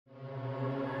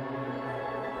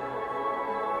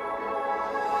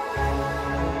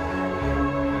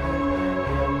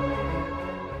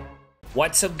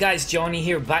What's up guys, Johnny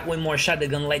here, back with more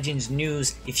Shadowgun Legends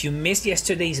news. If you missed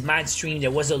yesterday's mad stream,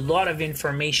 there was a lot of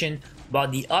information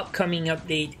about the upcoming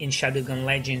update in Shadowgun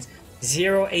Legends.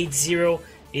 080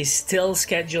 is still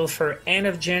scheduled for end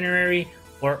of January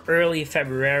or early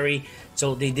February.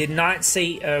 So they did not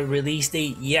say a release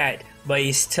date yet, but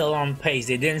it's still on pace.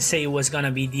 They didn't say it was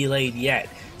gonna be delayed yet.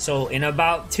 So in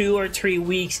about 2 or 3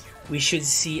 weeks, we should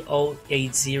see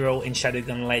 080 in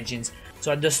Shadowgun Legends.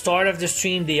 So at the start of the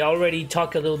stream, they already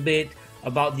talked a little bit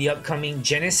about the upcoming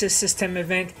Genesis system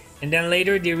event, and then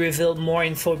later they revealed more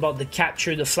info about the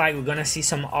Capture the Flag. We're gonna see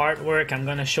some artwork. I'm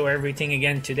gonna show everything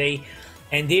again today,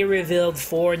 and they revealed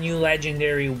 4 new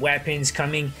legendary weapons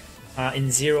coming in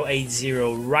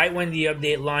 080. Right when the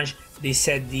update launched, they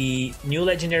said the new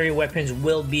legendary weapons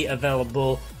will be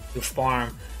available to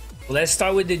farm. Let's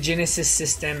start with the Genesis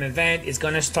system event. It's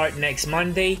gonna start next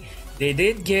Monday. They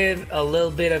did give a little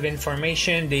bit of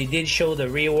information. They did show the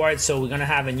rewards. So we're gonna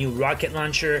have a new rocket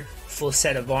launcher, full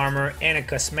set of armor, and a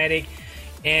cosmetic.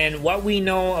 And what we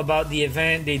know about the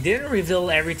event, they didn't reveal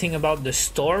everything about the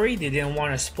story. They didn't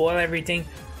want to spoil everything.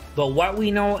 But what we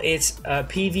know, it's a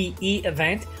PvE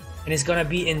event, and it's gonna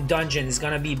be in dungeons. It's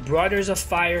gonna be Brothers of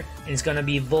Fire, and it's gonna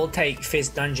be Voltaic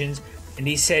Fist dungeons. And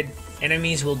they said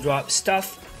enemies will drop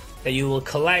stuff that you will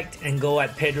collect and go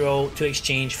at Pedro to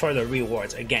exchange for the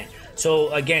rewards again.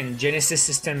 So again, Genesis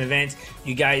system event,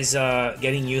 you guys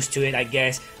getting used to it, I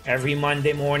guess. Every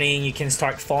Monday morning you can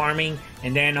start farming,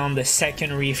 and then on the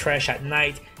second refresh at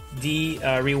night, the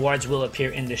rewards will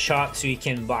appear in the shop so you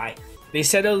can buy. They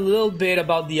said a little bit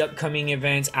about the upcoming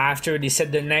events after. They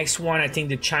said the next one, I think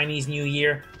the Chinese New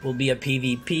Year, will be a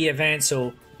PvP event.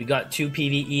 So we got 2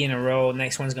 PvE in a row.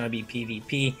 Next one's gonna be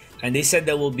PvP. And they said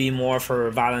there will be more for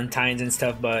Valentine's and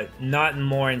stuff, but not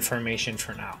more information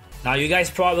for now. Now you guys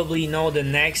probably know the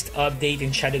next update in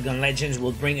Shadowgun Legends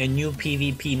will bring a new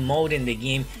PvP mode in the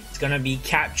game. It's gonna be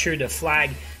Capture the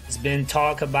Flag. It's been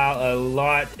talked about a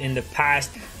lot in the past.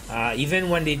 Even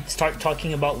when they start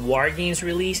talking about War Games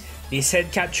release, they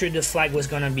said Capture the Flag was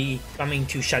gonna be coming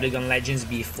to Shadowgun Legends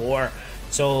before.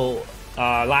 So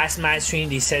last match stream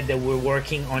they said that we're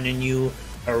working on a new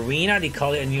arena. They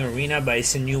call it a new arena, but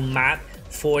it's a new map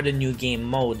for the new game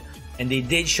mode. And they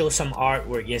did show some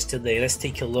artwork yesterday. Let's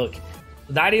take a look.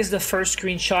 That is the first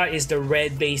screenshot, is the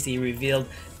red base they revealed.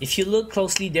 If you look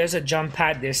closely, there's a jump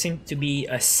pad. There seems to be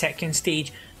a second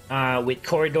stage with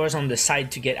corridors on the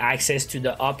side to get access to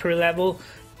the upper level,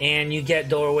 and you get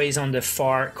doorways on the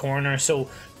far corner. So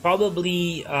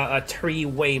probably a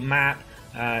 3-way map,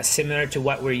 similar to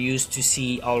what we're used to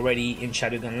see already in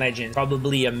Shadowgun Legends.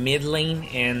 Probably a mid lane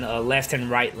and left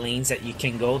and right lanes that you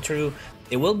can go through.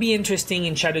 It will be interesting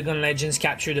in Shadowgun Legends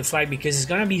Capture the Flag because it's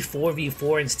gonna be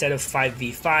 4v4 instead of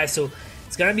 5v5, so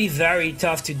it's gonna be very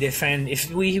tough to defend.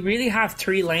 If we really have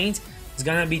 3 lanes, it's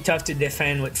gonna be tough to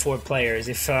defend with 4 players.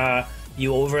 If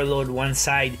you overload one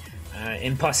side,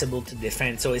 impossible to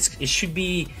defend. So it should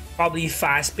be probably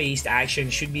fast-paced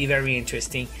action, should be very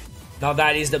interesting. Now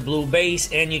that is the blue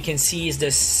base, and you can see it's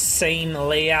the same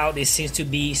layout. It seems to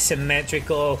be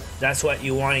symmetrical. That's what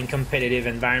you want in competitive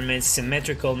environments,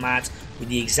 symmetrical maps with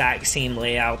the exact same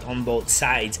layout on both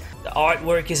sides. The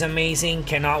artwork is amazing,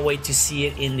 cannot wait to see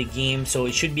it in the game. So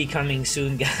it should be coming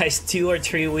soon guys, 2 or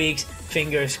 3 weeks,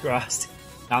 fingers crossed.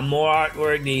 Now more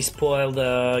artwork. They spoiled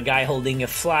the guy holding a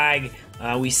flag.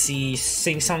 We see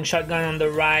Sing Song shotgun on the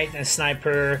right, a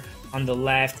sniper on the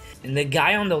left. And the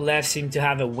guy on the left seemed to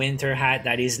have a winter hat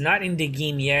that is not in the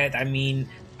game yet. I mean,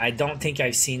 I don't think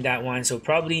I've seen that one. So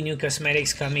probably new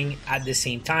cosmetics coming at the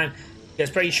same time.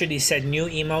 Because pretty sure they said new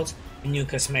emotes and new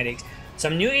cosmetics.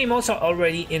 Some new emotes are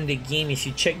already in the game. If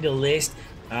you check the list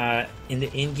in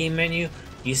the in-game menu,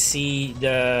 you see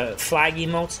the flag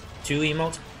emotes, 2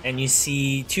 emotes, and you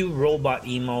see 2 robot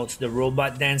emotes. The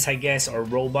robot dance, I guess, or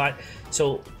robot.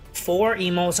 So 4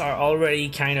 emotes are already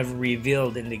kind of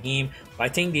revealed in the game. I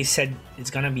think they said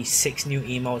it's gonna be 6 new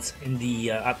emotes in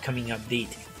the upcoming update.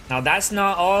 Now that's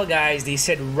not all guys. They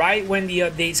said right when the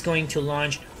update's going to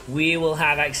launch, we will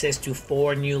have access to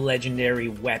 4 new legendary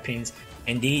weapons,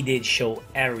 and they did show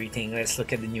everything. Let's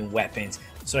look at the new weapons.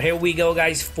 So here we go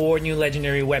guys, 4 new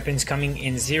legendary weapons coming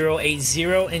in 080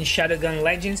 in Shadowgun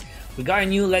Legends. We got a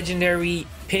new legendary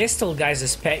pistol guys, a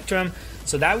Spectrum.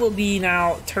 So that will be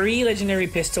now 3 legendary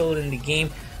pistols in the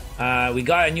game. We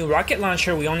got a new rocket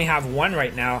launcher. We only have 1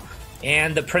 right now.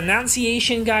 And the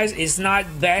pronunciation guys is not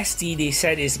bestie. They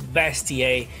said it's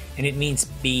bestie, and it means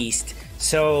beast.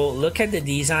 So look at the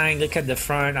design, look at the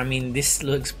front. I mean, this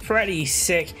looks pretty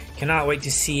sick. Cannot wait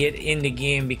to see it in the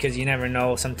game because you never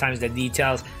know. Sometimes the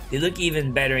details, they look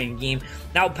even better in game.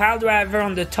 Now, pile driver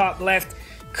on the top left.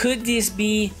 Could this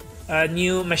be a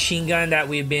new machine gun that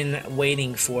we've been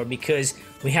waiting for, because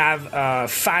we have a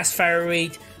fast fire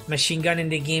rate machine gun in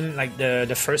the game, like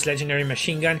the first legendary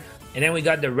machine gun, and then we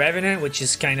got the Revenant, which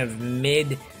is kind of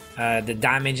mid, the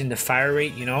damage and the fire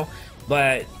rate, you know.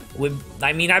 But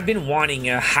I mean, I've been wanting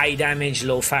a high damage,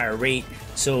 low fire rate,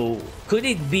 so could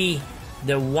it be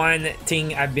the one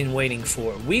thing I've been waiting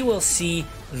for? We will see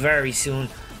very soon.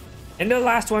 And the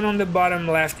last one on the bottom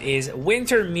left is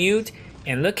Winter Mute,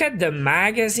 and look at the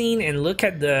magazine and look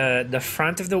at the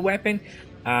front of the weapon.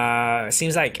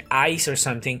 Seems like ice or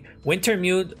something. Winter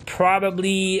Mute,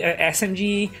 probably a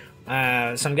SMG.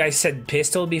 Some guys said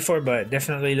pistol before, but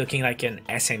definitely looking like an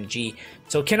SMG.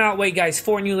 So cannot wait, guys.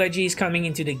 4 new legis coming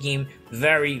into the game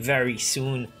very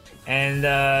soon. And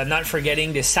not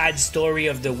forgetting the sad story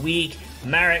of the week.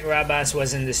 Marek Rabas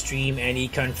was in the stream and he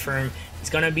confirmed it's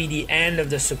gonna be the end of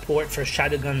the support for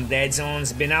Shadowgun Dead Zone.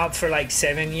 It's been out for like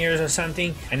 7 years or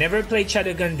something. I never played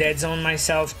Shadowgun Dead Zone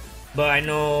myself, but I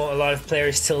know a lot of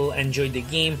players still enjoyed the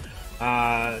game.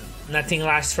 Nothing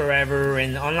lasts forever.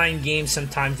 In online games,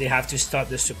 sometimes they have to stop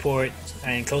the support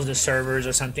and close the servers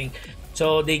or something.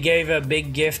 So they gave a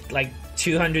big gift, like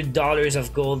 $200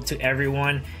 of gold to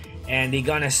everyone, and they're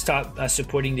gonna stop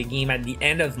supporting the game at the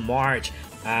end of March.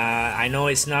 I know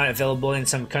it's not available in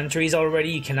some countries already.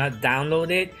 You cannot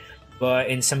download it, but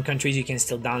in some countries you can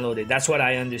still download it. That's what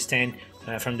I understand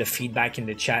from the feedback in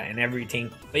the chat and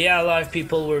everything. But yeah, a lot of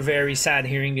people were very sad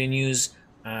hearing the news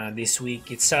this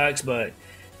week. It sucks, but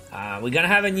we're gonna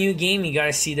have a new game. You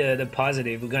gotta see the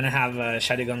positive. We're gonna have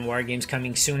Shadowgun War Games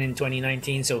coming soon in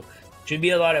 2019, so should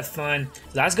be a lot of fun.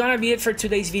 That's gonna be it for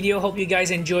today's video. Hope you guys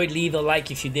enjoyed. Leave a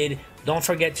like if you did. Don't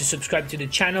forget to subscribe to the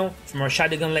channel for more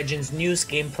Shadowgun Legends news,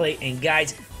 gameplay, and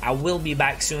guides. I will be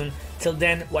back soon. Till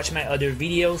then, watch my other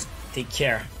videos. Take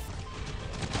care.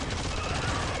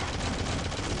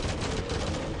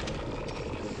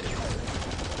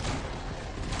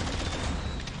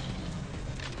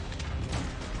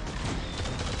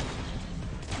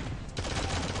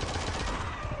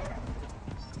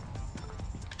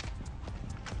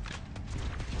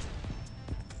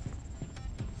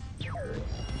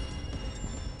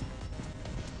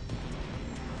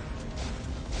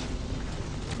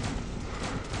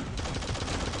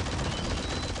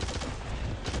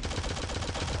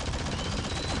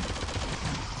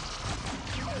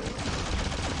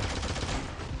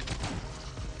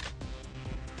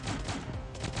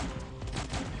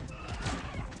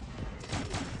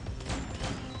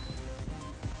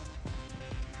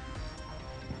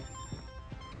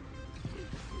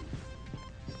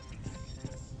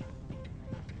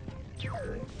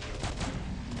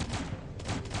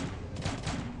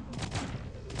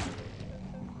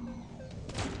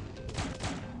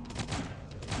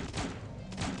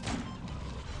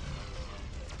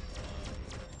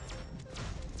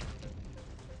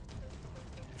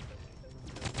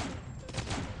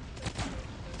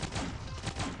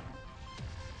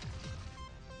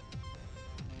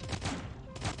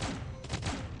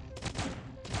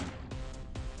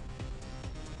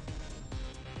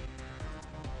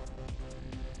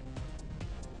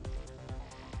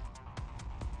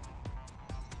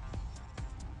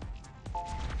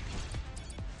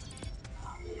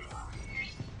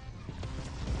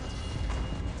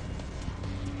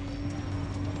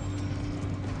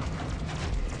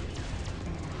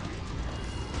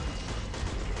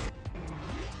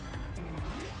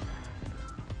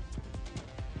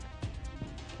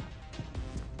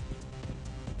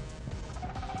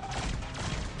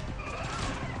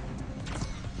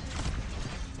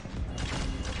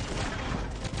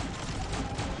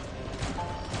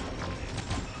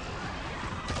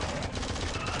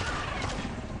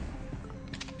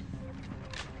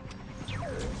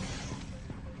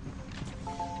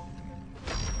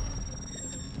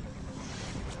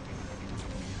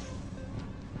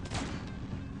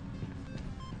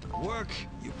 Work,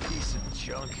 you piece of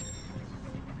junk.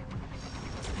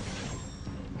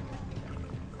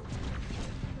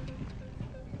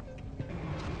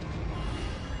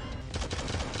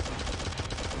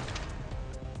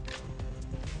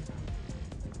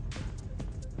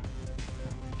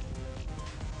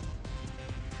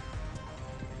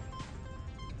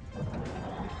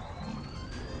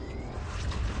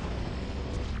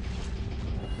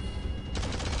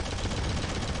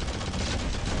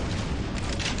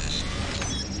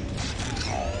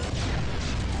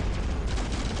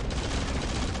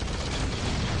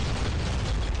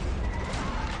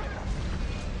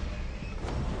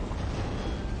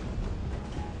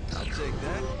 Take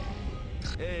that.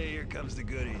 Hey, here comes the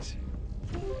goodies.